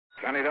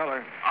Johnny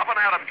Dollar. Up and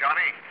at him,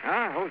 Johnny.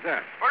 Huh? Who's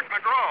that? Bert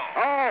McGraw.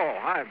 Oh,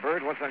 hi,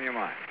 Bert. What's on your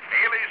mind?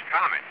 Haley's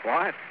Comet.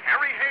 What?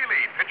 Harry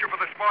Haley, pitcher for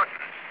the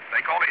Spartans. They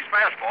call his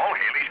fastball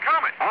Haley's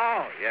Comet.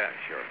 Oh, yeah,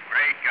 sure.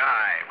 Great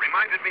guy.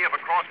 Reminded me of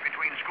a cross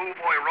between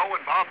Schoolboy Rowe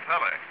and Bob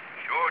Feller.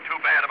 Sure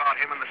too bad about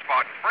him and the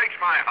Spartans. Breaks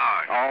my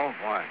heart. Oh,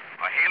 why?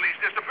 Haley's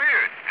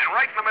disappeared, and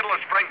right in the middle of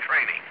spring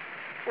training.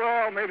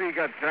 Well, maybe he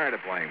got tired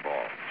of playing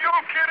ball. You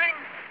kidding?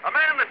 A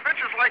man that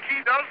pitches like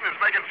he does and is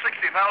making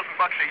 $60,000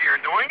 a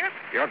year doing it?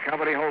 Your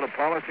company hold a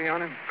policy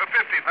on him? For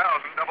 $50,000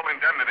 double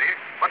indemnity.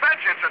 But that's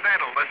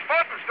incidental. The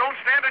Spartans don't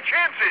stand a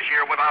chance this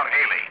year without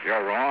Haley.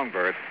 You're wrong,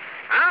 Bert.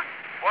 Huh?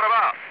 What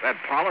about? That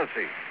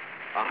policy.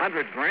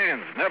 $100,000's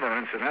never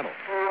incidental.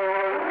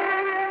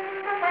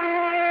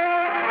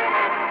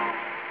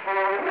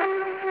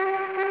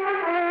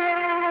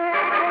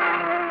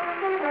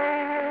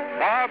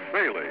 Bob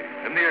Bailey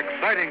in the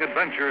exciting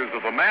adventures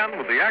of the man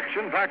with the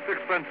action-packed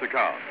expense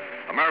account.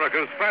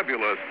 America's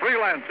fabulous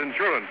freelance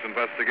insurance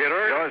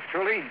investigator. Yours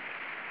truly,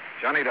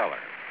 Johnny Dollar.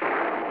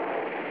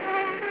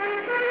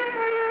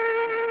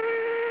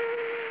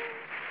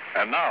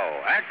 And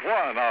now, Act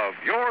One of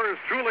yours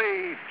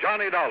truly,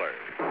 Johnny Dollar.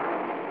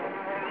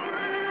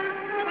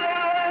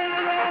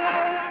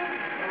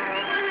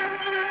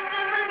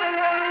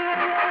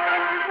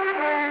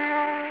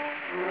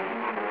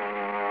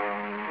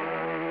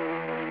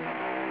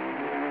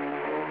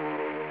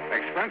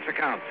 Expense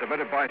account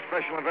submitted by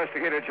Special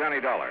Investigator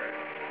Johnny Dollar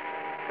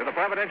to the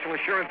Providential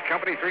Insurance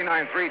Company,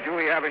 393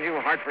 Dewey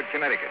Avenue, Hartford,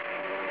 Connecticut.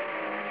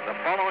 The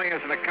following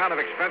is an account of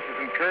expenses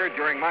incurred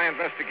during my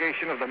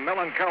investigation of the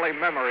Melancholy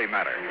memory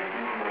matter.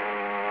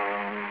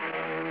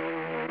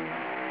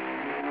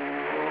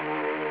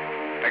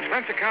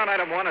 Expense account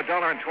item 1, $1.20,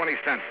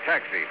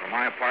 taxi from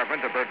my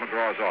apartment to Bert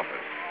McGraw's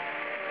office.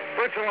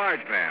 Bert's a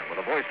large man with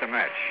a voice to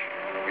match.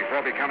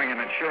 Before becoming an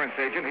insurance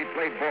agent, he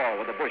played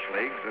ball with the Bush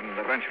Leagues and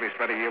eventually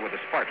spent a year with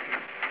the Spartans.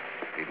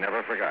 He'd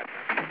never forgotten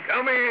it.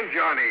 Come in,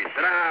 Johnny.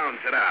 Sit down,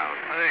 sit down.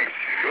 Thanks.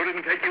 Sure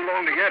didn't take you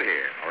long to get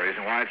here. No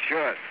reason why it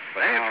should.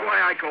 But That's why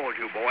I called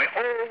you, boy.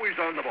 Always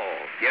on the ball.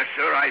 Yes,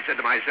 sir, I said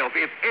to myself,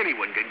 if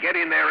anyone can get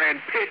in there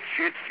and pitch,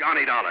 it's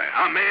Johnny Dollar.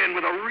 A man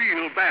with a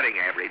real batting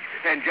average.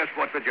 And just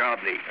what the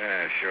job needs.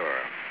 Yeah,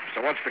 sure.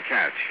 So what's the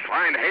catch?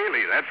 Find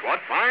Haley, that's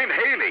what. Find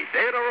Haley,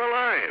 dead or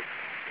alive.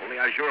 Only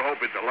I sure hope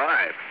it's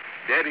alive.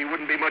 Dead, he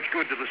wouldn't be much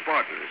good to the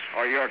Spartans.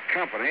 Or your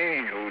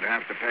company, who'd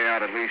have to pay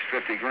out at least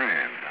 $50,000,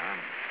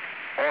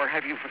 huh? Or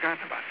have you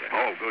forgotten about that?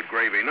 Oh, good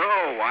gravy.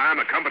 No, I'm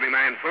a company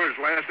man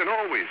first, last, and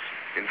always.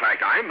 In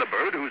fact, I'm the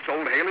bird who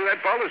sold Haley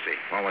that policy.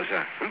 What was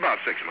that? About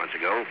 6 months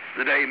ago,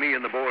 the day me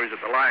and the boys at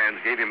the Lions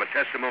gave him a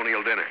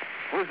testimonial dinner.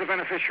 Who's the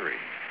beneficiary?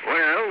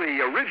 Well, the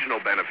original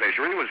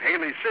beneficiary was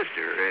Haley's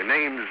sister. Her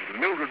name's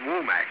Mildred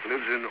Womack,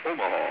 lives in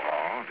Omaha.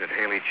 Oh, did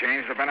Haley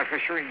change the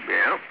beneficiary?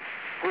 Yeah.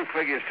 Who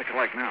figures to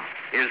collect now?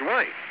 His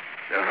wife.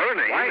 Her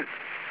name... Wife?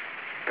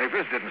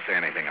 Papers didn't say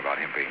anything about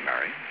him being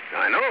married.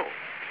 I know.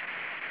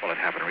 Well, it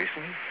happened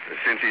recently?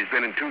 Since he's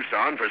been in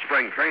Tucson for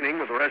spring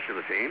training with the rest of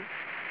the team.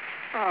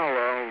 Oh,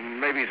 well,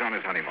 maybe he's on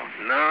his honeymoon.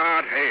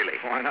 Not Haley.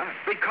 Why not?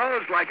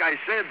 Because, like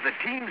I said, the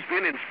team's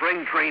been in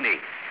spring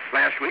training.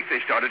 Last week, they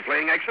started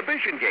playing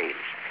exhibition games.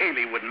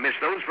 Haley wouldn't miss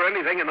those for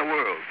anything in the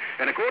world.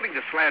 And according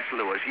to Slats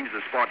Lewis, he's the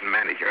Spartan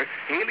manager,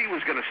 Haley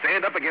was going to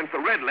stand up against the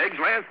Redlegs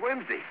last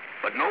Wednesday.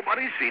 But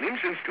nobody's seen him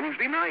since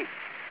Tuesday night.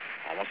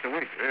 Almost a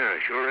week.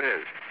 Yeah, sure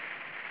is.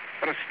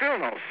 But it's still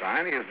no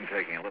sign he isn't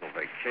taking a little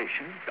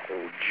vacation.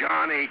 Oh,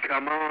 Johnny,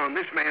 come on.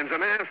 This man's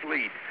an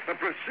athlete. A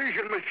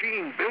precision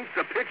machine built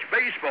to pitch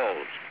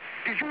baseballs.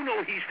 Did you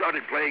know he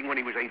started playing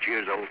when he was 8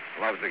 years old?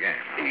 Loves the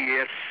game, huh?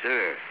 Yes,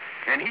 sir.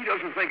 And he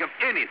doesn't think of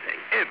anything,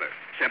 ever,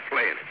 except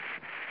playing it.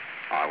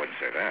 Oh, I wouldn't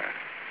say that.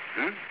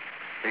 Hmm?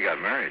 He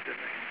got married, didn't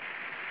he?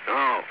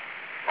 Oh.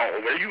 Oh,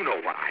 well, you know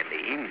what I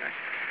mean.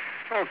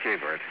 Okay,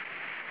 Bert.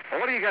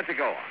 Well, what do you got to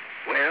go on?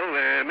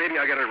 Well, maybe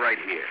I'll get it right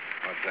here.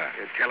 What's that?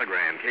 A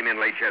telegram came in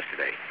late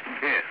yesterday.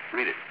 Here,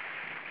 read it.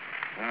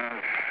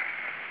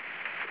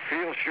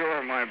 Feel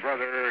sure my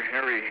brother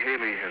Harry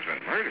Haley has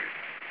been murdered.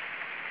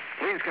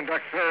 Please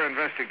conduct thorough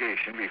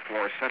investigation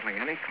before settling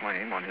any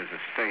claim on his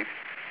estate.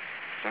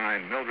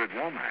 Signed, Mildred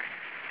Womack.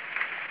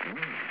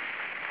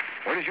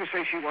 Where did you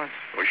say she was?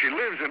 Well, she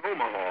lives in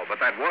Omaha, but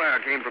that wire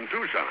came from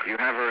Tucson. You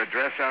have her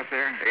address out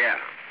there?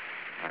 Yeah.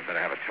 I'd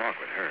better have a talk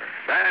with her.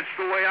 That's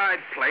the way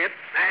I'd play it.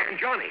 And,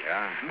 Johnny,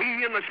 Yeah?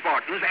 me and the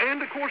Spartans,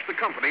 and, of course, the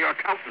company are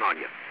counting on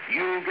you.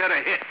 You get a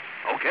hit,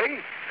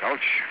 okay?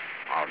 Coach,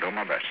 I'll do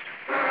my best.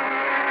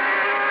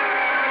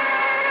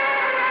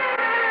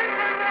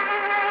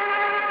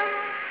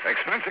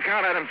 Expense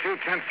account item 2,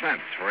 10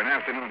 cents for an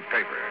afternoon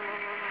paper.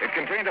 It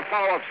contained a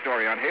follow-up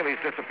story on Haley's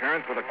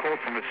disappearance with a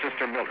quote from his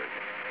sister Mildred.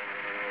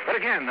 But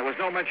again, there was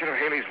no mention of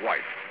Haley's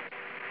wife.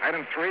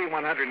 Item 3,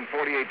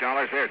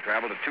 $148 air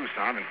travel to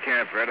Tucson and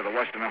cab fare to the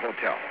Westerner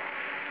Hotel.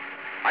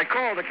 I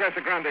called the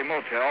Casa Grande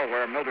Motel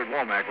where Mildred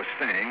Womack was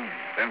staying,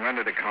 then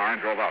rented a car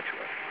and drove out to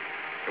it.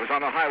 It was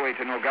on the highway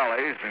to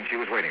Nogales, and she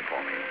was waiting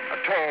for me. A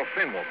tall,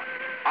 thin woman,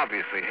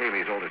 obviously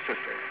Haley's older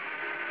sister.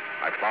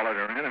 I followed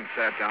her in and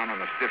sat down on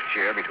the stiff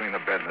chair between the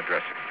bed and the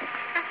dresser.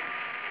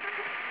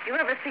 You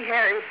ever see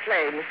Harry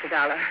play, Mr.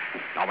 Dollar?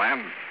 No,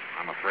 ma'am.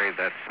 I'm afraid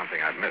that's something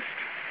I've missed.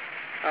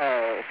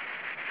 Oh.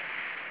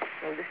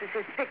 Well, this is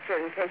his picture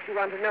in case you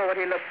want to know what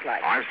he looks like.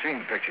 Oh, I've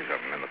seen pictures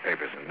of him in the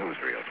papers and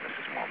newsreels,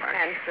 Mrs. Womack.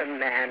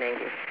 Handsome man, ain't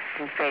he?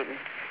 And famous.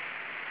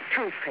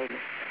 Too famous.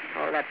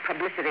 All that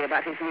publicity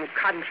about his new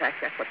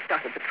contract, that's what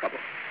started the trouble.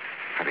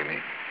 How do you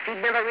mean? If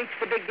he'd never reached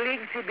the big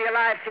leagues, he'd be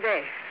alive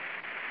today.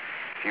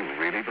 Do you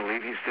really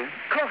believe he's dead?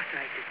 Of course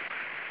I do.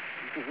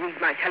 Did you read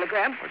my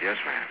telegram? Well, yes,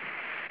 ma'am.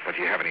 But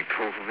do you have any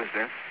proof of his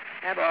death?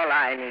 Have all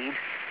I need.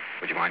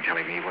 Would you mind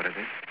telling me what it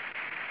is?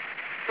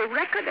 The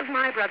record of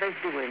my brother's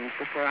doings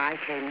before I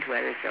came to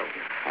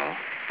Arizona. Oh?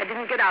 I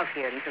didn't get out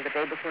here until the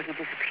day before he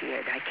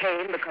disappeared. I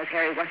came because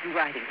Harry wasn't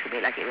writing to me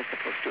like he was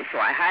supposed to, so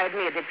I hired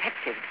me a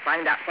detective to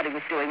find out what he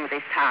was doing with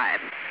his time.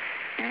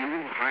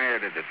 You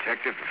hired a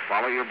detective to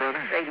follow your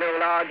brother? There's no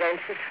law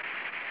against it.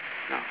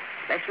 No.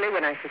 Especially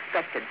when I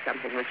suspected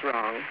something was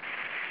wrong.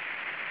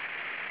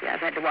 Yeah, I've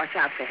had to watch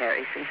out for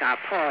Harry since our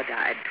pa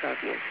died 12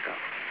 years ago.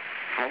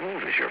 How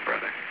old is your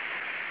brother?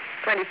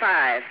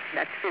 25.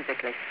 That's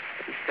physically.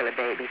 But he's still a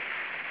baby.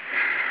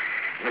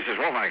 Mrs.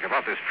 Womack,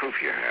 about this proof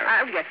you have.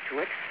 I'll get to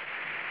it.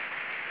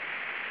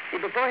 See,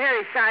 before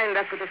Harry signed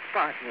up with the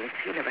Spartans,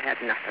 he never had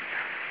nothing.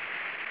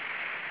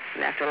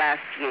 And after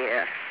last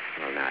year,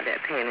 well, now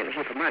they're paying him a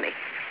heap of money.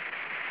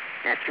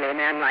 Naturally, a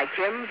man like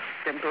him,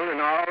 simple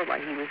and all, why,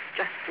 he was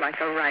just like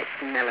a ripe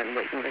melon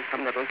waiting for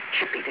some little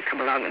chippy to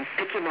come along and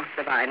pick him off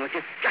the vine, which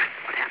is just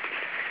what happened.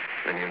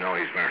 Then you know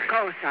he's married. Of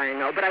course I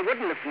know, but I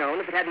wouldn't have known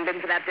if it hadn't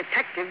been for that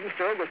detective,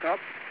 Mr.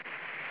 Oglethorpe.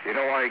 You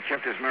know why he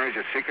kept his marriage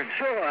a secret?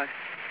 Sure.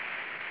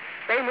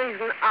 Same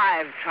reason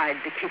I've tried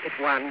to keep it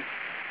one.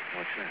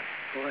 What's that?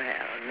 Well,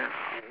 now,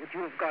 would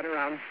you have gone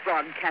around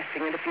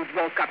broadcasting it if you'd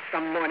woke up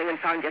some morning and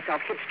found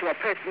yourself hitched to a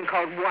person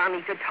called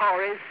Juanita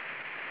Torres?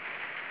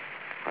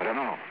 I don't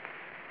know.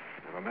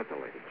 Never met the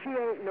lady. She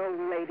ain't no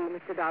lady,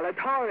 Mr. Dollar.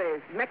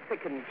 Torres,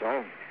 Mexican.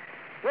 So?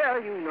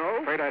 Well, you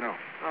know. Afraid I know.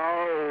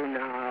 Oh,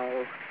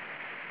 no.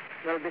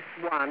 Well, this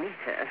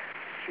Juanita,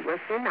 she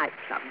works in a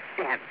nightclub.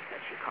 Dancer,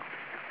 she calls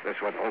herself.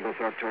 That's what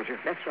Oglethorpe told you?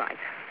 That's right.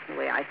 The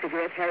way I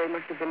figure it, Harry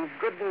must have been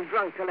good and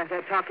drunk to let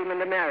her talk him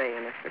into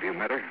marrying her. Have you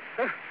met her?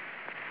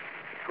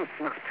 Hope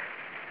not.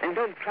 And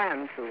don't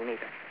plan to,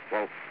 neither.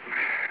 Well,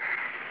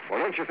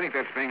 don't you think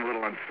that's being a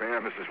little unfair,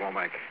 Mrs.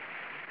 Womack?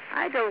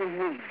 I don't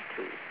need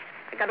to.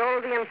 I got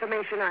all the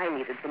information I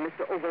needed from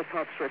Mr.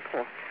 Oglethorpe's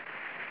report.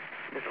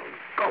 Little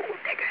gold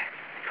digger.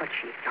 But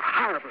she's a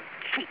horrible,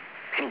 cheap,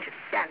 painted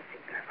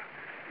dancing girl.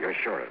 You're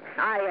sure of that?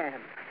 I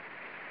am.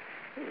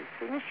 As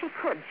soon as she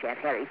could, she had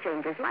Harry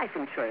change his life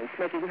insurance,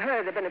 making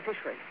her the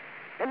beneficiary.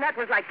 And that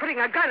was like putting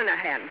a gun in her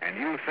hand. And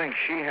you think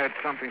she had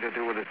something to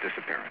do with his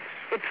disappearance?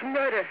 It's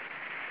murder.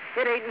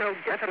 It ain't no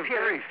That's a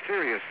very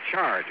serious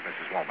charge,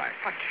 Mrs. Womack.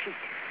 But she's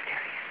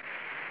serious.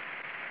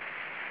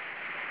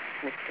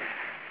 Mister,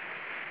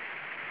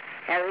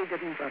 Harry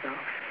didn't run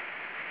off.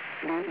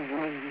 Leave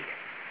me.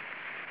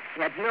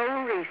 He had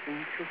no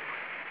reason to.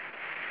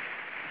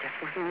 There just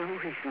wasn't no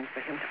reason for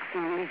him to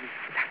leave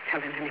without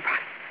telling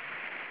anybody.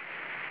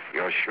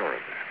 You're sure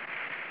of that?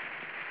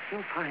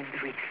 You find the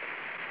reason.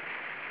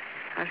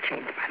 I'll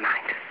change my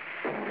mind.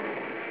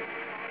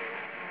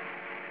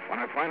 When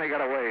I finally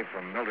got away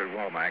from Mildred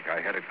Womack, I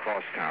headed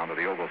cross town to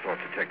the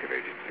Oglethorpe Detective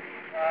Agency.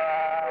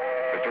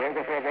 Mr.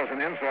 Oglethorpe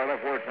wasn't in, so I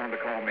left word for him to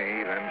call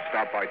me, then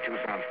stopped by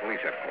Tucson's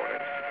police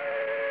headquarters.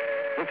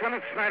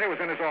 Lieutenant Snyder was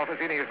in his office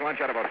eating his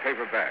lunch out of a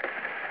paper bag.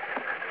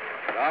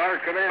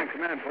 Dollar, come in.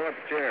 Pull up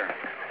a chair.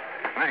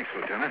 Thanks,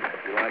 Lieutenant.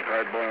 You like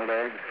hard-boiled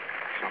eggs?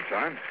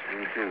 Sometimes.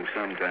 Me too,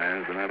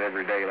 sometimes, but not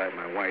every day like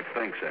my wife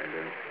thinks I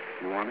do.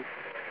 You want it?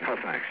 No,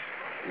 thanks.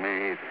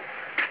 Me either.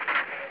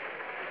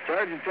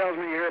 Sergeant tells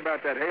me you hear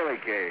about that Haley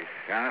case.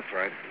 Yeah, that's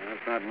right. Well,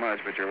 that's not much,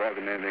 but you're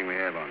welcome to anything we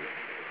have on it.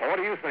 Well, what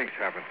do you think's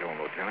happened to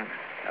him, Lieutenant?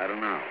 I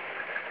don't know.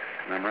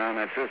 When I'm around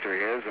that sister of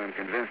his, I'm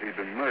convinced he's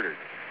been murdered.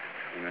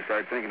 When I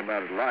start thinking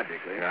about it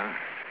logically. Yeah?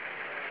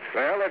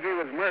 Well, if he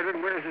was murdered,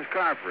 where's his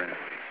car, for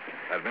instance?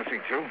 That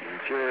missing, too?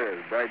 It sure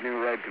is. Bright new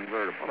red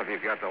convertible. Well, if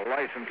you've got the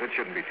license, it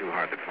shouldn't be too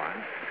hard to find.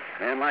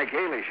 Man like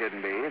Haley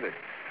shouldn't be either.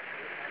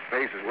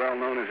 Face as well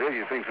known as his,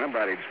 you'd think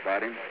somebody'd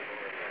spot him.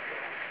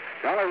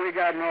 Dollar, we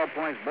got an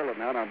all-points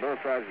bulletin out on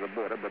both sides of the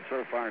border, but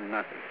so far,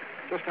 nothing.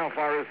 Just how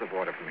far is the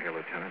border from here,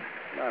 Lieutenant?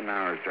 About an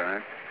hour's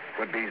drive.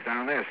 Could be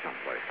down there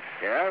someplace.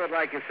 Yeah, but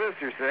like his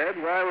sister said,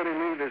 why would he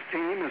leave his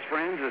team, his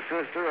friends, his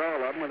sister,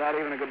 all of them, without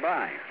even a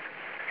goodbye?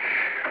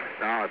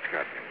 No, it's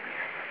got me.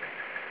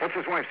 What's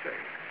his wife say?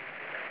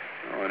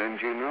 Oh,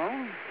 didn't you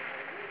know?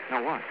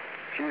 No, what?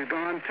 She's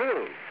gone,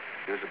 too.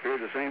 Disappeared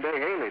the same day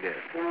Haley did.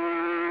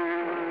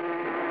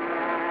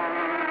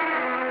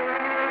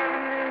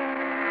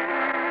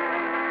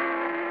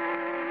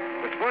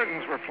 The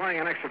Spartans were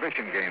playing an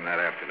exhibition game that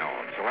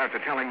afternoon, so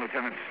after telling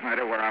Lieutenant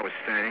Snyder where I was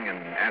staying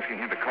and asking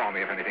him to call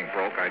me if anything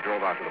broke, I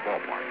drove out to the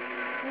ballpark.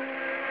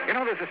 You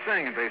know, there's a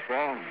saying in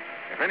baseball,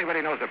 if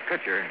anybody knows a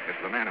pitcher, it's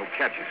the man who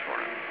catches for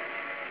him.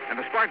 And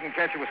the Spartan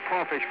catcher was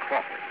Crawfish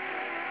Crawford.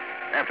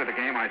 After the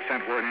game, I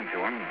sent word into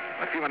him.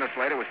 A few minutes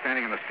later, was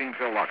standing in the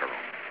steam-filled locker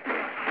room.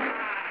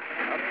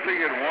 I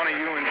figured one of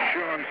you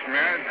insurance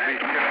men would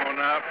be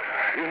showing up.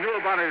 You knew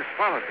about his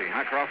policy,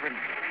 huh, Crawford?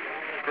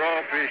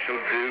 Crawfish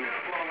will do.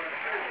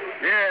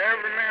 Yeah,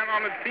 every man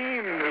on the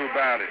team knew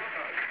about it.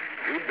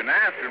 We've been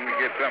after him to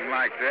get something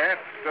like that.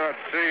 Start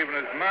saving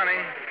his money.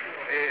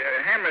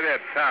 Hand me that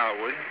towel,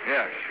 will you?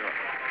 Yeah, sure.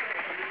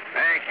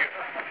 Thank you.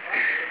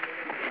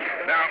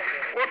 Now,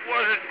 what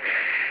was it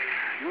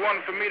you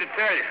wanted for me to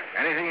tell you?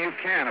 Anything you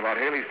can about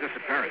Haley's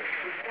disappearance.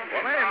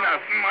 Well, there ain't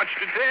nothing much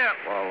to tell.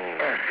 Well,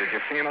 did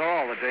you see him at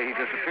all the day he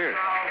disappeared?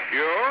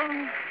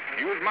 Sure.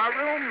 He was my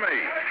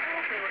roommate.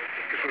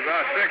 This was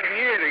our second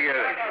year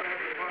together.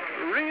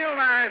 A real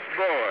nice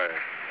boy.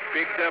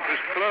 Picked up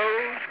his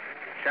clothes,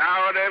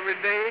 showered every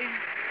day,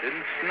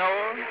 didn't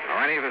snore.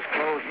 Are any of his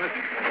clothes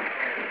missing?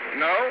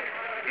 No,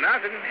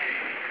 nothing.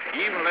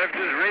 He even left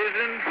his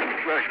razor and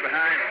toothbrush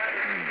behind him.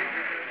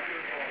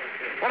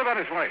 What about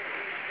his wife?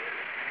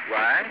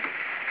 Why?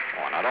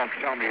 Oh, now don't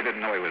tell me you didn't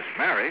know he was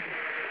married.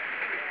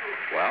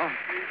 Well?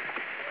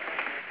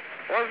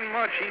 Wasn't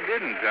much he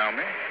didn't tell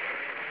me.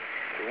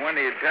 But when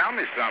he'd tell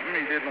me something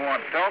he didn't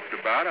want talked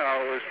about, I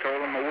always told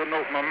him I wouldn't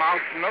open my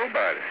mouth to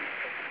nobody.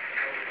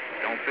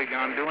 Don't figure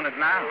on doing it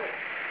now.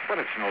 But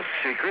it's no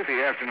secret. The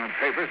afternoon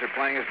papers are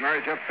playing his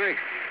marriage up big.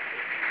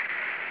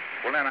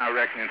 Well, then I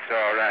reckon it's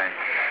all right.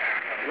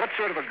 What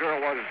sort of a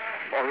girl was,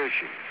 or is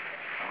she?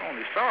 I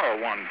only saw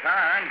her one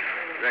time.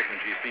 Reckon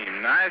she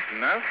seemed nice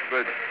enough,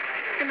 but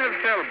you can never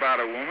tell about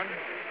a woman.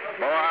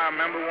 Boy, I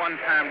remember one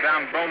time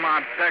down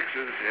Beaumont,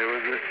 Texas, there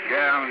was this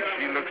gal, and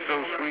she looked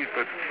so sweet,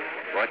 but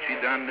what she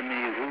done to me,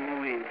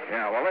 ooh-wee.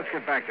 Yeah, well, let's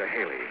get back to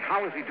Haley.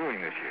 How was he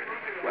doing this year?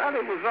 Well,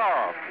 it was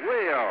off,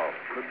 way off.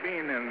 But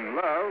being in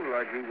love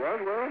like he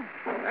was, well,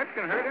 that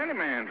can hurt any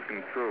man's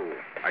control.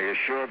 Are you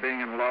sure being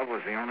in love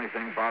was the only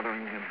thing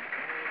bothering him?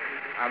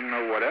 I don't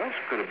know what else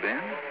could have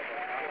been.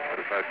 But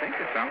if I think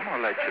of something, I'll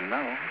let you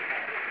know.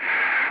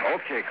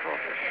 Okay,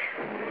 Crawfish.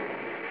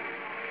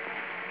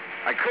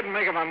 I couldn't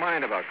make up my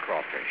mind about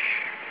Crawfish.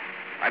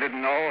 I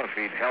didn't know if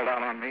he'd held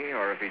out on me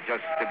or if he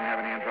just didn't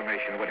have any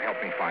information that would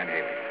help me find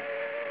Haley.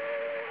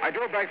 I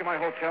drove back to my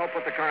hotel,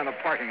 put the car in the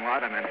parking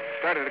lot, and then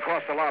started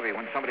across the lobby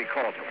when somebody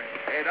called to me.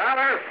 Hey,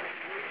 Dollar.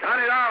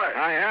 Johnny Dollar.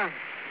 Ah, yeah?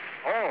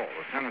 Oh,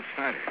 Lieutenant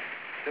Snyder.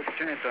 Took a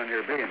chance on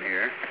your being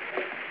here.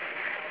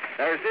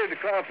 I received a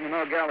call from the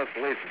Nogales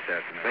police this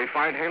afternoon. They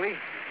find Haley?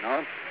 No.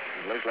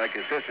 It looks like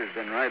his sister's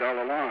been right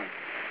all along.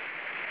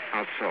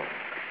 How so?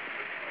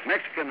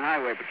 Mexican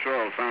Highway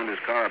Patrol found his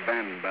car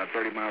abandoned about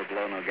 30 miles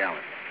below Nogales.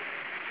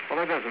 Well,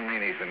 that doesn't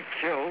mean he's been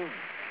killed.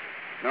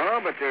 No,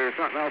 but there's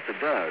something else that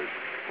does.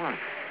 What?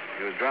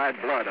 There was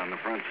dried blood on the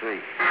front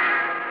seat.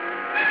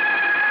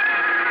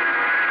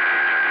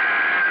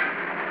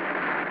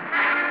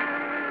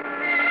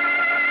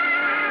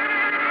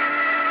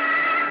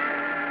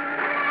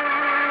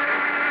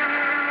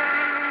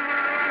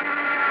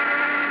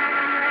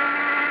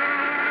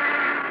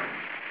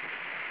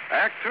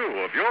 Act two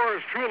of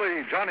yours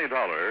truly, Johnny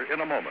Dollar, in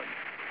a moment.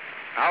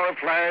 Our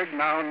flag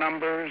now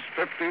numbers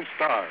 50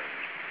 stars.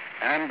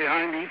 And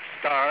behind each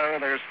star,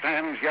 there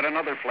stands yet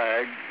another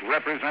flag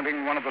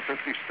representing one of the 50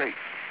 states.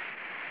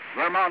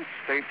 Vermont's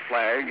state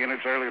flag, in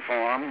its early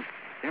form,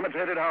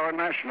 imitated our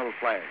national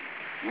flag,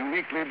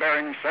 uniquely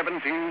bearing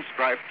 17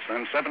 stripes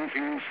and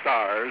 17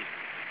 stars,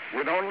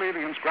 with only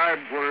the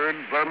inscribed word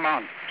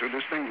Vermont to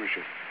distinguish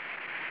it.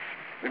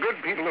 The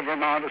good people of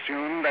Vermont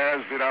assumed,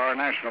 as did our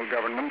national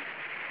government,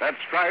 that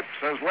stripes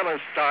as well as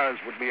stars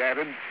would be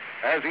added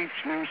as each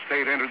new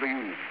state entered the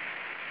Union.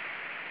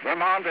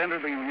 Vermont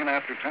entered the Union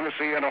after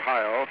Tennessee and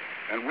Ohio,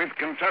 and with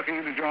Kentucky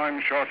to join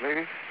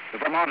shortly, the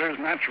Vermonters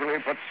naturally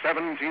put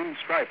 17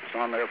 stripes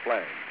on their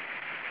flag.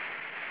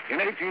 In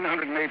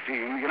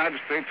 1818, the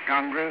United States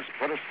Congress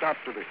put a stop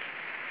to this.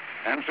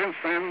 And since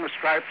then, the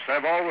stripes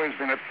have always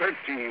been at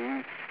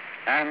 13,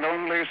 and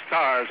only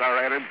stars are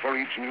added for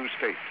each new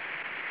state.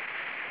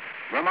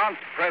 Vermont's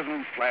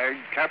present flag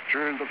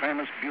captures the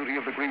famous beauty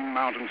of the Green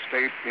Mountain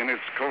State in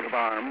its coat of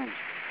arms,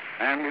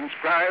 and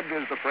inscribed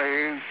is the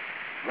phrase,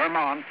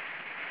 Vermont,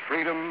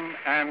 freedom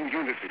and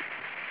unity.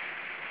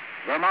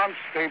 Vermont's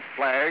state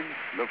flag,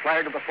 the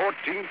flag of the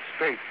 14th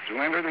state to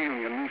enter the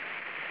Union,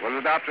 was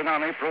adopted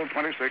on April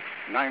 26,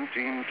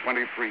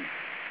 1923.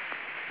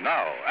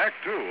 Now, Act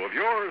two of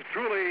yours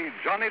truly,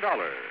 Johnny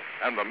Dollar,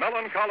 and the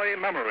Melancholy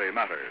Memory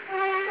Matter.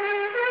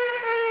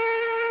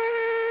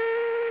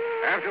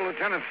 After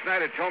Lieutenant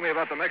Snyder told me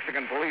about the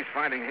Mexican police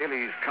finding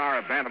Haley's car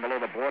abandoned below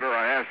the border,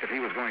 I asked if he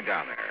was going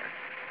down there.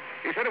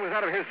 He said it was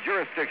out of his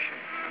jurisdiction,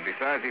 and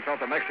besides, he felt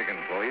the Mexican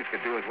police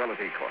could do as well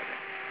as he could.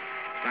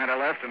 Snyder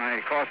left, and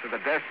I crossed to the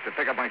desk to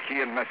pick up my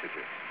key and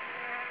messages.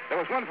 There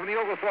was one from the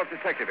Oglethorpe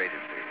Detective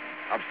Agency.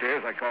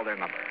 Upstairs, I called their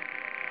number.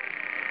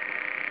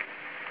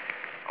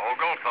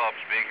 Oglethorpe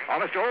speaking.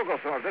 Oh, Mr.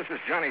 Oglethorpe, this is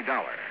Johnny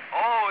Dollar.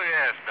 Oh,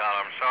 yes,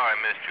 Dollar. I'm sorry I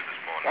missed you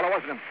this morning. Well, it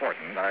wasn't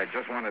important. I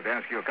just wanted to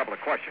ask you a couple of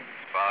questions.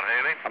 About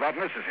Haley? About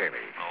Mrs.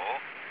 Haley. Oh?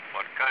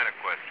 What kind of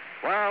question?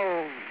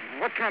 Well,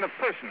 what kind of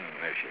person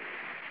is she?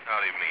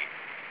 How do you mean?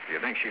 Do you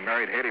think she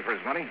married Haley for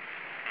his money?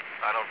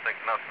 I don't think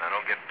nothing. I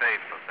don't get paid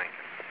for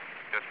thinking.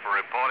 Just for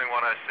reporting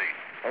what I see.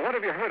 Well, what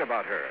have you heard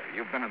about her?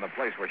 You've been in the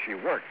place where she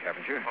worked,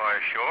 haven't you? Why,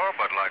 sure,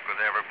 but like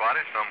with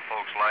everybody, some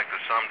folks liked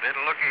her, some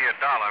didn't. Look at your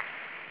dollar.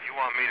 You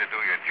want me to do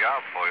your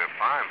job for you,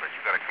 fine, but you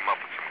got to come up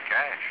with some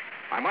cash.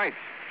 I might,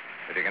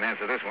 if you can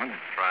answer this one.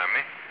 Try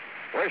me.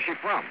 Where's she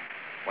from?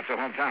 What's her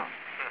hometown?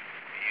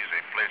 Easy.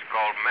 Place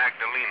called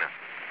Magdalena.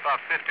 About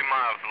 50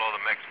 miles below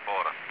the Mexican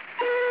border.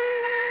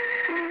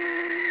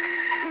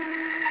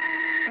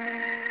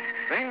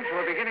 Things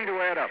were beginning to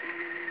add up,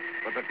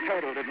 but the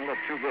total didn't look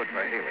too good for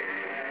Haley,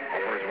 or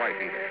for his wife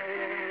either.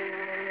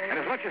 And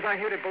as much as I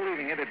hated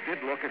believing it, it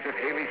did look as if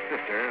Haley's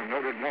sister,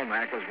 Mildred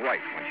Womack, was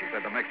right when she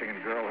said the Mexican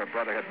girl her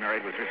brother had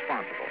married was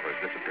responsible for his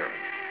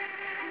disappearance.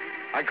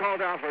 I called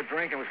down for a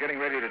drink and was getting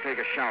ready to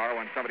take a shower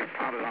when somebody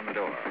pounded on the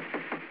door.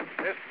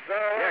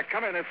 Yeah,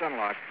 come in. It's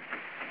unlocked.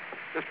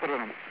 Just put it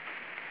on.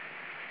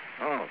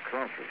 Oh,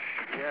 crawfish.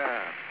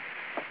 Yeah.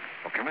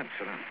 Well, come in.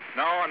 Sit down.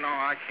 No,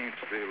 I can't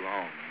stay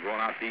long. I'm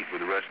going out to eat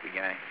with the rest of the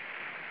gang.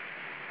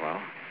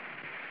 Well?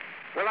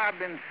 Well, I've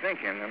been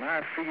thinking, and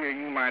I figure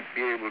you might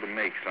be able to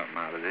make something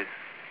out of this.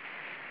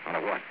 Out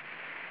of what?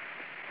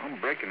 I'm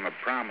breaking my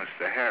promise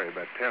to Harry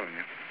by telling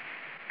you.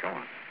 Go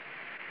on.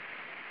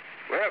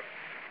 Well,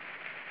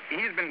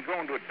 he's been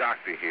going to a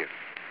doctor here.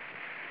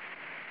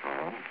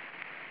 Oh?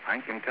 I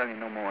ain't gonna tell you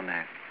no more than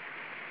that.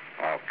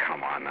 Oh,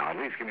 come on now. At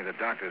least give me the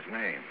doctor's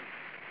name.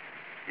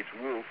 It's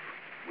Wolf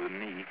with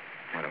an E.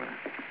 Wait a minute.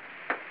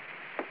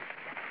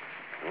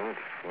 Wolf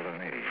with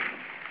an E.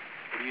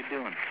 What are you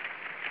doing?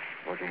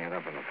 Looking it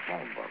up in the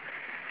phone book.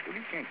 Well,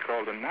 you can't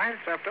call tonight.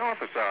 It's after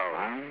office hours.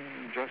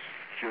 I'm just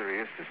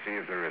curious to see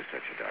if there is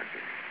such a doctor.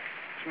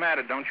 What's the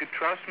matter? Don't you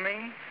trust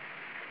me?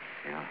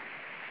 Yeah.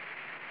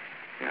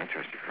 Yeah, I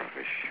trust you,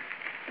 Crawfish.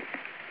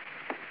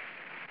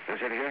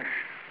 Is it here?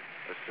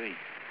 Let's see.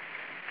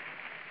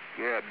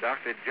 Yeah,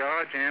 Dr.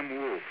 George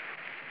M. Wolf.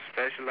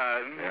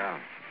 Specializing. Yeah.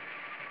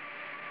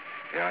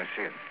 Yeah, I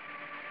see it.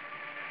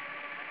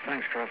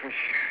 Thanks, Crawfish.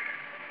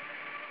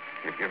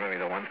 You've given me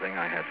the one thing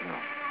I had to know.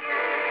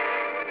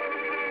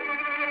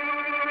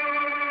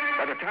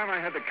 By the time I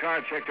had the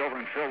car checked over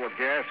and filled with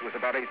gas, it was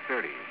about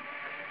 8:30.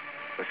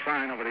 The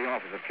sign over the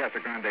office of Casa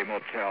Grande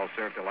Motel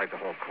served to light the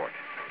whole court.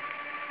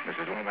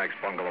 Mrs. Womack's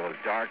bungalow was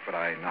dark, but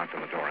I knocked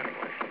on the door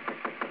anyway.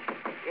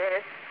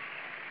 Yes?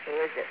 Who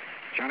is it?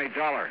 Johnny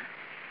Dollar.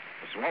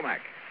 Mrs.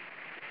 Womack.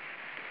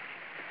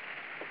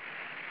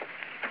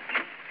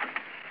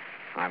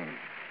 I'm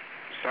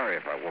sorry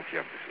if I woke you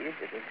up this You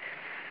didn't.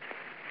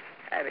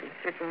 I've been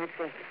sitting and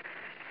thinking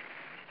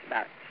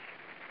about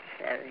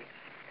Harry.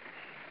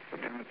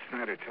 Lieutenant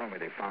Snyder told me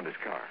they found his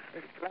car.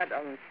 There's blood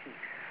on the seat.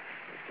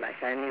 It's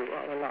like I knew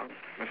all along.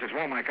 Mrs.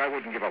 Womack, I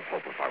wouldn't give up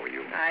hope if I were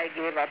you. I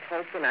gave up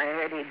hope when I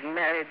heard he'd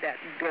married that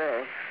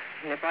girl.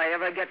 And if I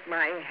ever get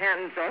my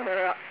hands on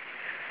her...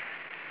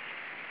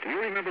 Do you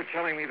remember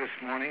telling me this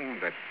morning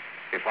that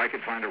if I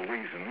could find a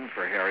reason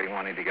for Harry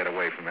wanting to get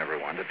away from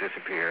everyone, to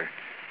disappear,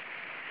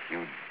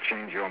 you'd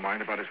change your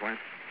mind about his wife?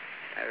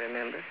 I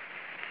remember.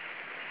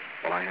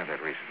 Well, I have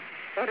that reason.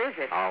 What is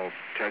it? I'll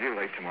tell you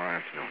late tomorrow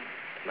afternoon.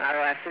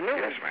 Tomorrow afternoon?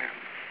 Yes, ma'am.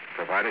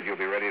 Provided you'll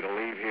be ready to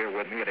leave here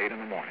with me at 8 in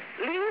the morning.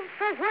 Leave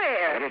for A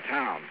where? little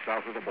town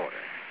south of the border.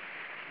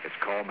 It's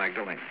called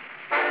Magdalena.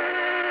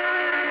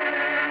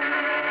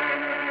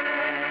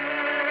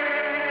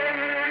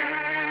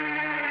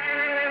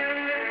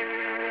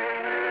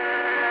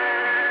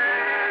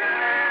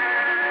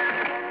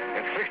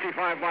 It's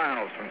 65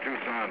 miles from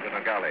Tucson to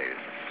Nogales.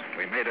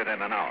 We made it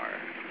in an hour.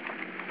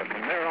 But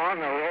from there on,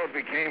 the road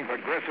became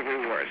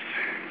progressively worse.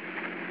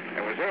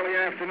 It was early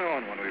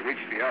afternoon when we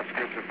reached the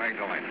outskirts of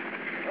Magdalena.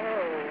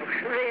 Oh,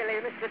 really,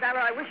 Mr.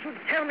 Dollar, I wish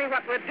you'd tell me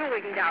what we're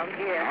doing down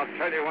here. I'll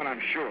tell you when I'm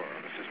sure,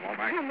 Mrs.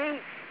 Womack. You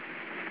mean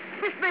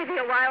this may be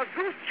a wild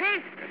goose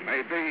chase? It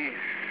may be,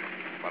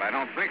 but I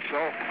don't think so.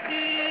 Oh,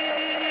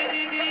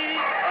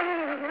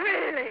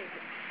 really?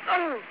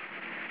 Oh,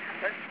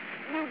 but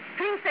you'd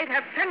think they'd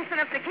have sense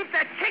enough to keep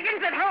their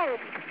chickens at home.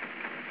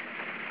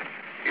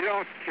 You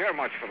don't care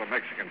much for the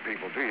Mexican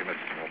people, do you,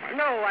 Mrs. Womack?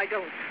 No, I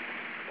don't.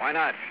 Why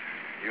not?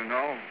 You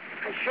know?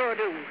 I sure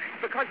do.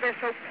 Because they're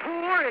so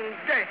poor and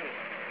dirty.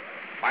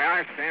 By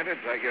our standards,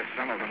 I guess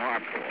some of them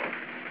are poor.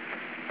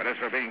 But as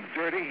for being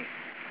dirty,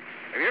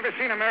 have you ever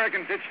seen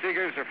American ditch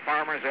diggers or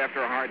farmers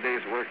after a hard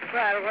day's work?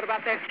 Well, what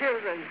about their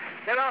children?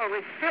 They're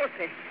always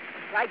filthy.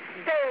 Like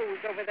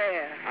those over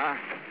there. Huh?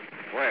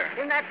 Where?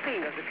 In that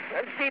field.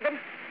 See them?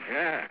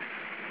 Yeah.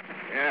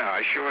 Yeah,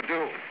 I sure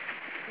do.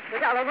 Mr.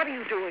 Dollar, what are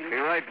you doing? Be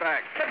right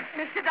back.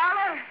 Mr.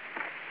 Dollar?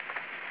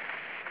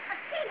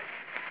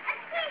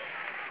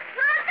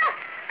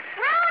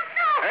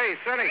 Hey,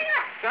 Sonny.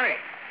 Sonny.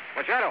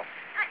 Machado.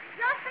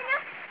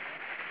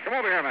 Come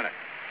over here a minute.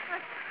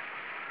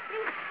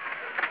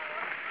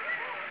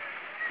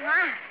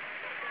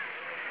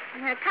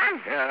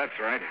 American. Yeah, that's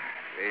right.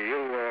 You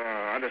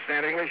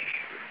understand English?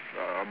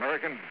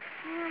 American?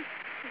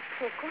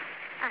 Poco.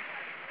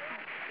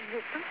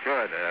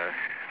 Good.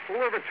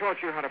 Whoever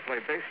taught you how to play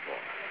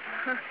baseball?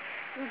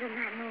 We do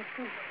not know,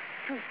 too.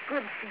 too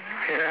good,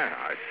 senor. Yeah,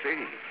 I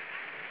see.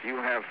 You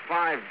have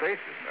 5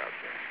 bases out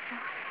there.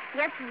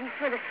 Yesterday,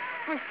 for the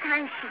first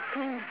time, she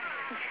came and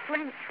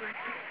explained to us.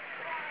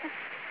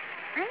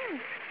 I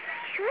am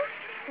sure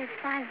there's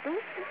 5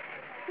 bases.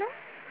 No?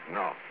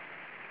 No.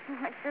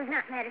 Oh, it does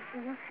not matter,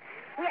 senor.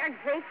 We are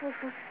grateful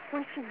for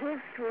what she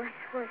gives to us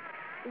for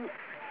the,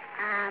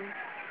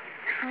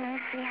 how do you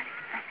say it?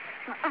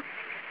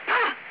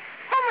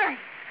 Home run!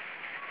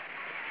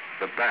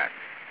 The bat.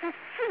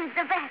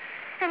 The bat.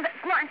 And the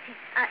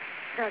guantes.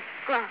 The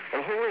glove.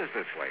 Well, who is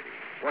this lady?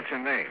 What's her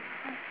name?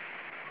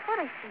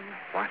 Torres, senor.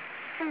 What?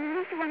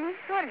 Senorita Juanita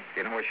Torres.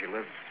 Do you know where she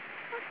lives?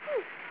 Oh,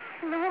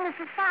 see. In the home of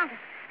her father.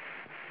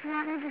 You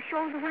want me to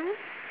show the way?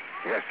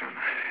 Yes, son.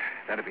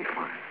 That'd be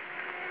fine.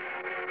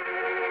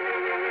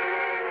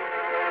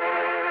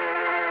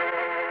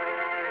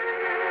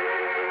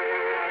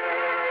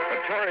 The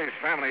Torres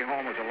family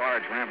home was a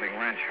large, rambling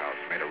ranch house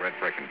made of red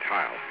brick and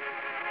tile.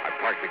 I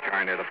parked the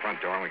car near the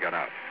front door and we got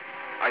out.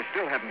 I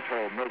still hadn't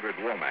told Mildred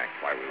Womack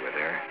why we were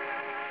there.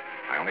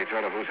 I only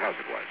told her whose house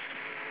it was.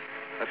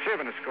 A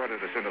servant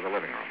escorted us into the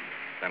living room,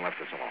 then left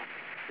us alone.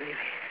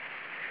 Really?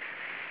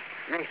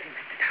 Really,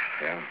 Mr. Dollar?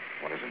 Yeah?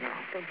 What is it now?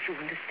 Don't you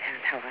understand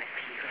how I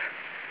feel?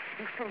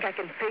 You think I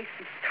can face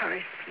these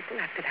Torres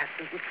people after that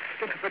little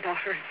slip of a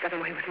daughter has got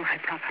away with my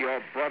brother? Your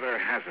brother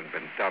hasn't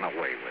been done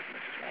away with,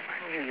 Mrs.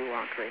 Womack. Oh, you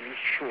aren't really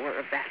sure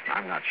of that.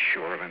 I'm not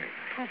sure of anything.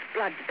 Whose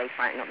blood did they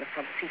find on the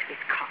front seat of his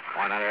car?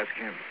 Why not ask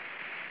him?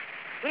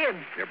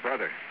 Him? Your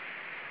brother.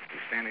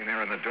 He's standing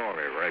there in the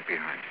doorway right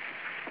behind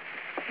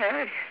you.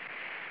 Harry.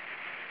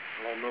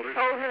 Hello, Mildred.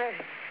 Oh, Harry.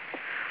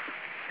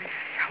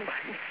 Oh,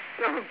 I'm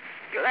so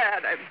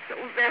glad. I'm so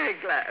very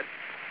glad.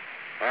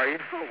 Are you?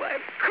 Oh, why,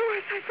 of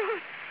course, I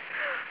thought.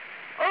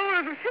 Oh,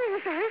 of the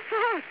things I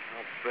thought.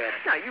 I'll bet.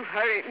 Now, you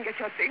hurry and get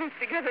your things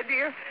together,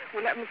 dear.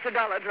 We'll let Mr.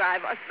 Dollar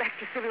drive us back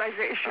to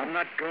civilization. I'm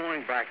not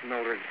going back,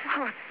 Mildred.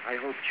 What? I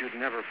hoped you'd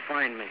never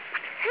find me.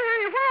 But,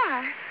 Harry,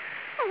 why?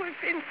 Oh,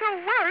 we've been so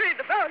worried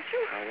about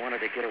you. I wanted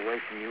to get away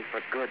from you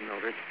for good,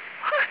 Mildred.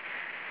 What?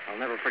 I'll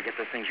never forget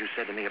the things you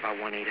said to me about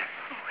Juanita.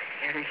 Oh,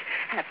 Harry,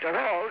 after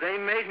all... They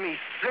made me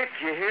sick,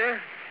 you hear?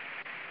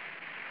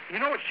 You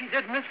know what she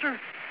did, mister?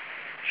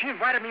 She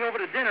invited me over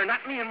to dinner,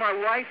 not me and my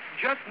wife,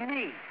 just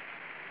me.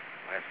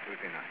 Last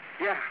Tuesday night.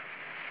 Yeah.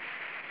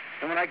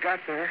 And when I got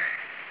there,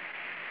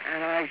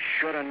 and I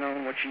should have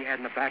known what she had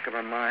in the back of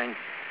her mind,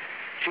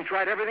 she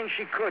tried everything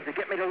she could to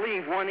get me to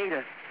leave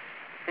Juanita,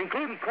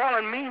 including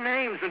calling me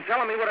names and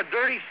telling me what a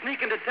dirty,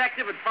 sneaking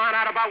detective had found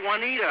out about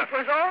Juanita. It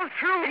was all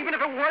true. Even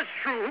if it was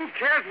true, who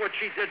cares what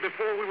she did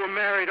before we were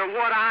married or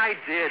what I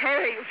did?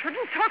 Harry, you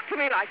shouldn't talk to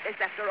me like this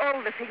after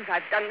all the things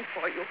I've done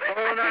for you. Oh,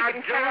 I've now,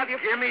 taken care of don't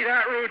you. give me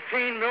that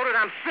routine, Mildred.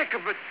 I'm sick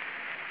of it.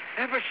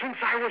 Ever since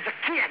I was a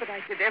kid. But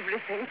I did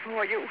everything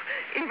for you,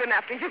 even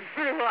after you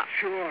grew up.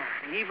 Sure.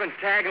 Even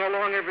tagging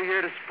along every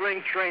year to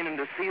spring training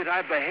to see that I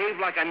behaved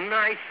like a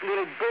nice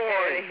little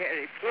boy.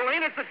 Harry, Well,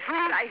 ain't it the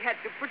truth? I had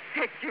to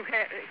protect you,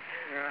 Harry.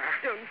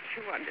 Don't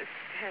you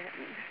understand?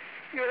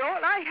 You're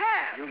all I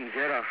have. You can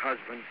get a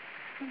husband.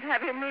 And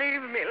have him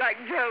leave me like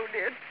Joe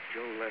did.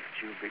 Joe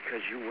left you because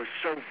you were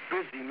so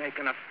busy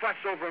making a fuss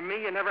over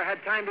me you never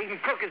had time to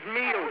even cook his Oh,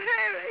 meals.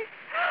 Harry.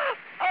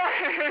 Oh,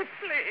 Harry,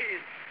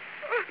 please.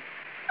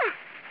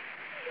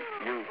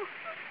 You.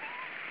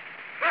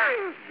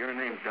 Your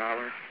name's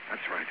Dollar?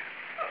 That's right.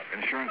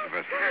 Insurance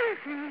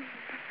investigator.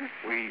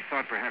 We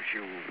thought perhaps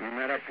you...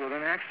 Met up with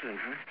an accident,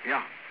 huh?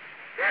 Yeah.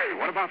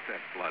 What about that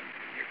blood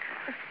in your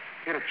car?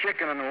 Hit a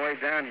chicken on the way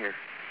down here.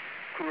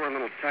 We were a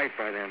little tight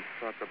by then.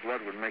 Thought the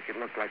blood would make it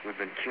look like we'd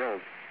been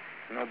killed.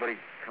 Nobody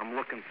come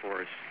looking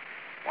for us.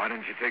 Why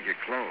didn't you take your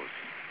clothes?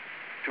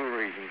 2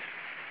 reasons.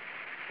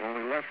 When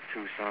we left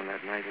Tucson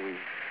that night, we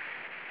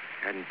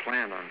hadn't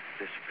planned on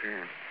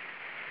disappearing.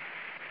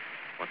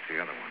 What's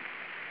the other one?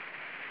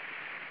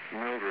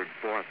 Mildred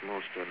bought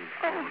most of them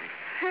for Oh, me.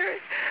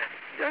 Harry,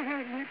 don't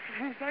hurt me,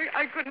 please.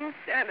 I couldn't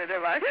stand it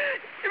if I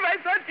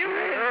thought you...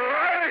 You're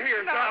out of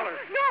here, no, Dollar.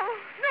 No,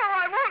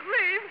 I won't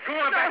leave. Go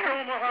on No. back to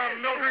Omaha,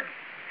 Mildred.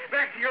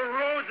 Back to your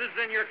roses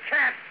and your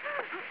cat.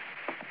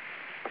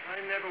 I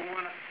never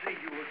want to see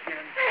you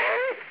again.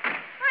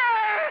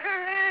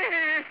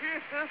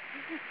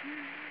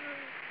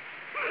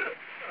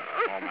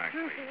 Oh, Mac,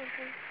 please.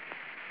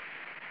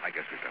 I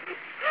guess we better.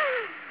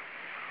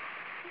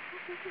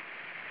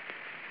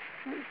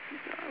 Mr.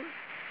 Dollar,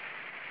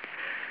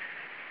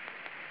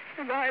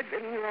 have I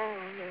been wrong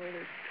all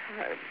this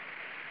time?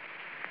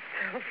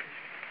 Selfish.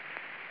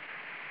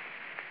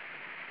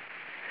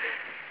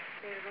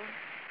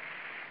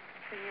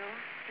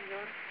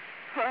 Senor.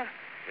 What?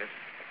 Yes?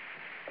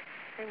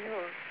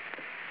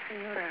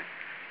 Senora,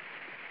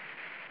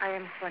 I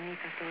am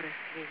Juanita Torres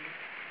Haley.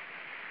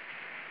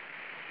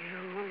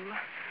 You...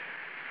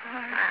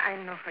 I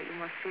know how you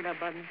must feel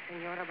about me,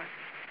 Senora, but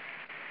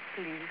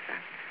please,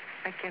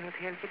 I cannot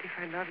help it if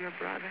I love your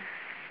brother.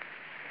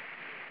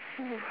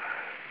 You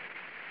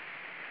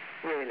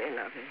really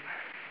love him,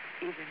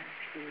 even as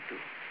you do.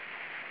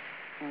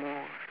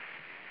 More.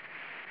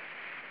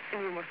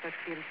 And you must not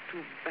feel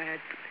too bad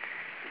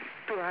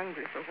too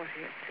angry for what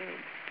he had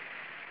said.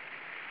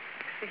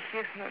 See, he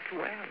is not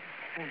well.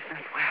 He is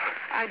not well.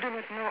 I do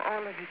not know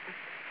all of it, but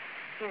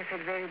he has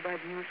had very bad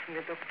news from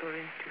the doctor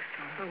in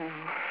Tucson. Oh, no.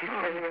 He's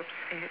very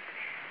upset.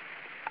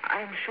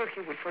 I'm sure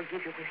he will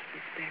forgive you when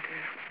he's better.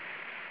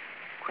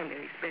 When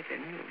there is better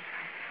news.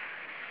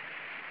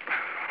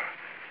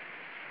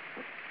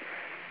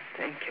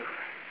 Thank you.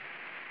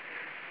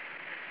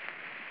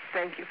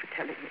 Thank you for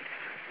telling me this.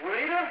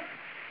 Juanita?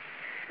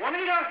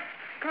 Juanita!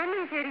 Come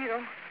in, querido.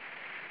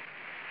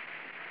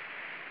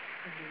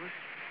 Adios,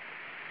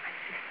 my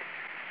sister.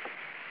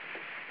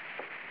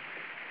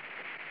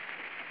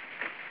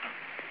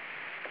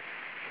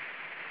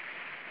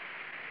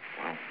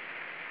 Well,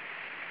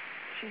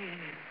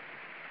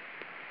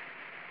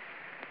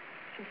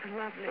 She's a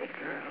lovely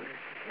girl,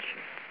 isn't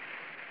she?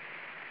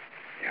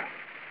 yeah.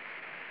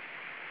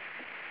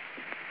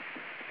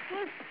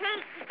 Hey,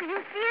 did you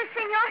see her,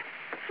 senor?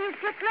 She's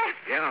just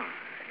left. Yeah,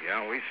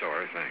 we saw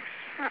her, thanks.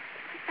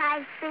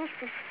 5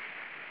 bases.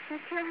 You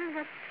tell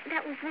her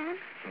that was wrong?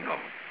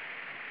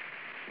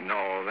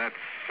 No, that's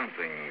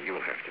something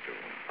you'll have to do.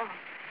 Oh,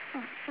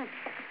 see.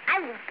 I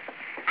will.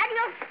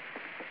 Adios.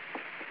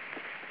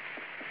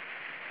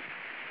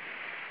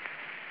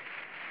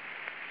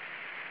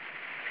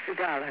 It's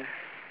 $1.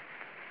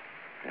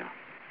 Yeah.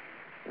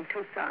 In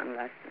Tucson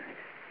last night.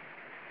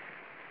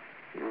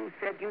 You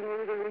said you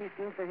knew the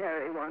reason for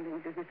Harry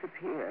wanting to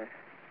disappear.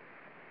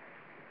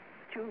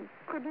 But you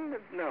couldn't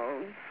have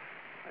known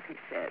what he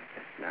said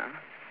just now.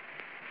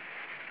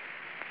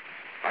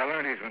 I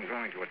learned he's been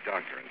going to a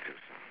doctor in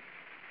Tucson.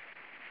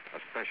 A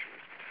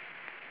specialist.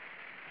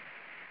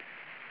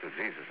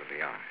 Diseases of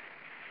the eye.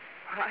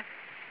 What?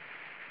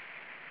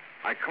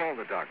 I called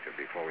the doctor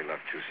before we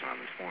left Tucson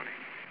this morning.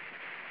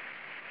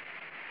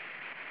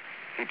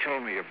 He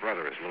told me your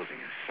brother is losing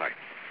his sight.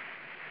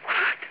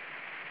 What?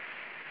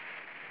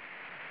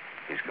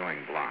 He's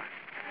going blind.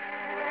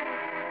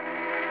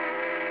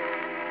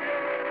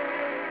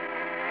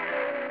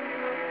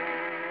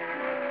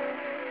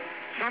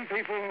 Some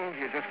people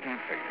you just can't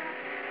figure.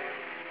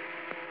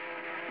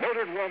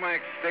 Mildred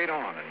Womack stayed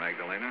on in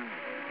Magdalena.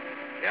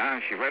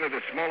 Yeah, she rented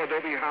a small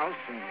adobe house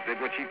and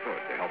did what she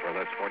could to help her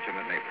less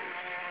fortunate neighbors.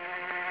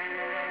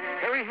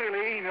 Harry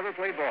Haley never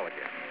played ball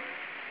again.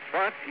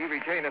 But he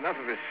retained enough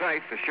of his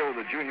sight to show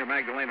the junior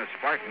Magdalena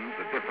Spartans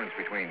the difference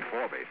between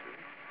 4 bases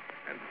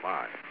and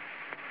 5.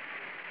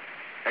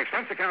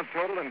 Expense account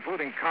total,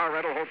 including car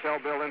rental, hotel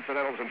bill,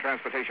 incidentals, and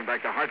transportation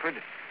back to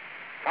Hartford,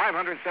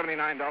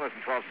 $579.12.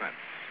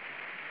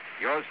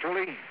 Yours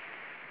truly,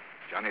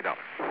 Johnny Dollar.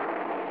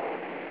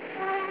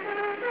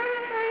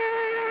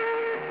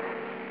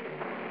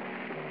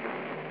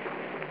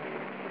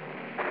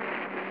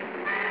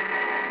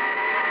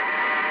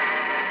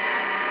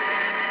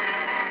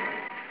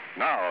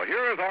 Now,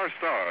 here is our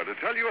star to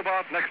tell you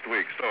about next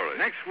week's story.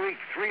 Next week,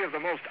 3 of the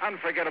most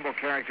unforgettable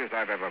characters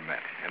I've ever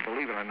met. And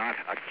believe it or not,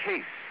 a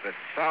case that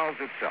solves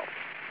itself.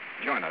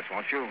 Join us,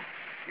 won't you?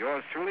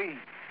 Yours truly,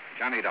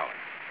 Johnny Dollar.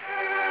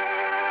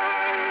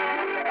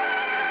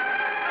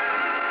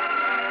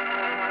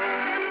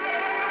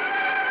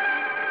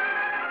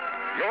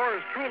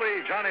 Yours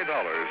truly, Johnny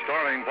Dollar,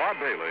 starring Bob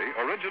Bailey,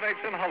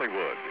 originates in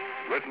Hollywood.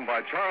 Written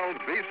by Charles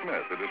B.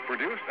 Smith, it is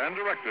produced and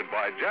directed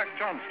by Jack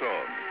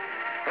Johnstone.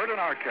 Heard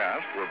in our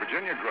cast were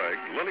Virginia Gregg,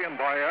 Lillian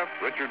Bayef,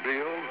 Richard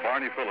Beals,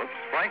 Barney Phillips,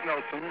 Frank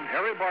Nelson,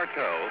 Harry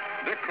Bartell,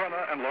 Dick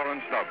Crenna, and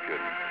Lawrence Dobkin.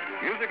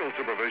 Musical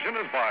supervision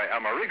is by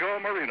Amerigo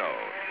Marino.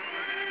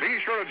 Be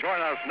sure to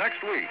join us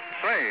next week,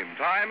 same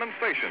time and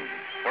station,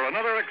 for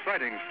another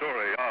exciting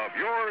story of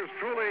yours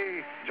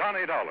truly,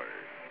 Johnny Dollar.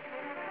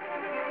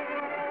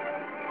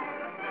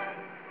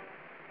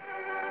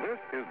 This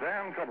is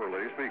Dan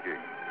Coverly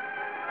speaking.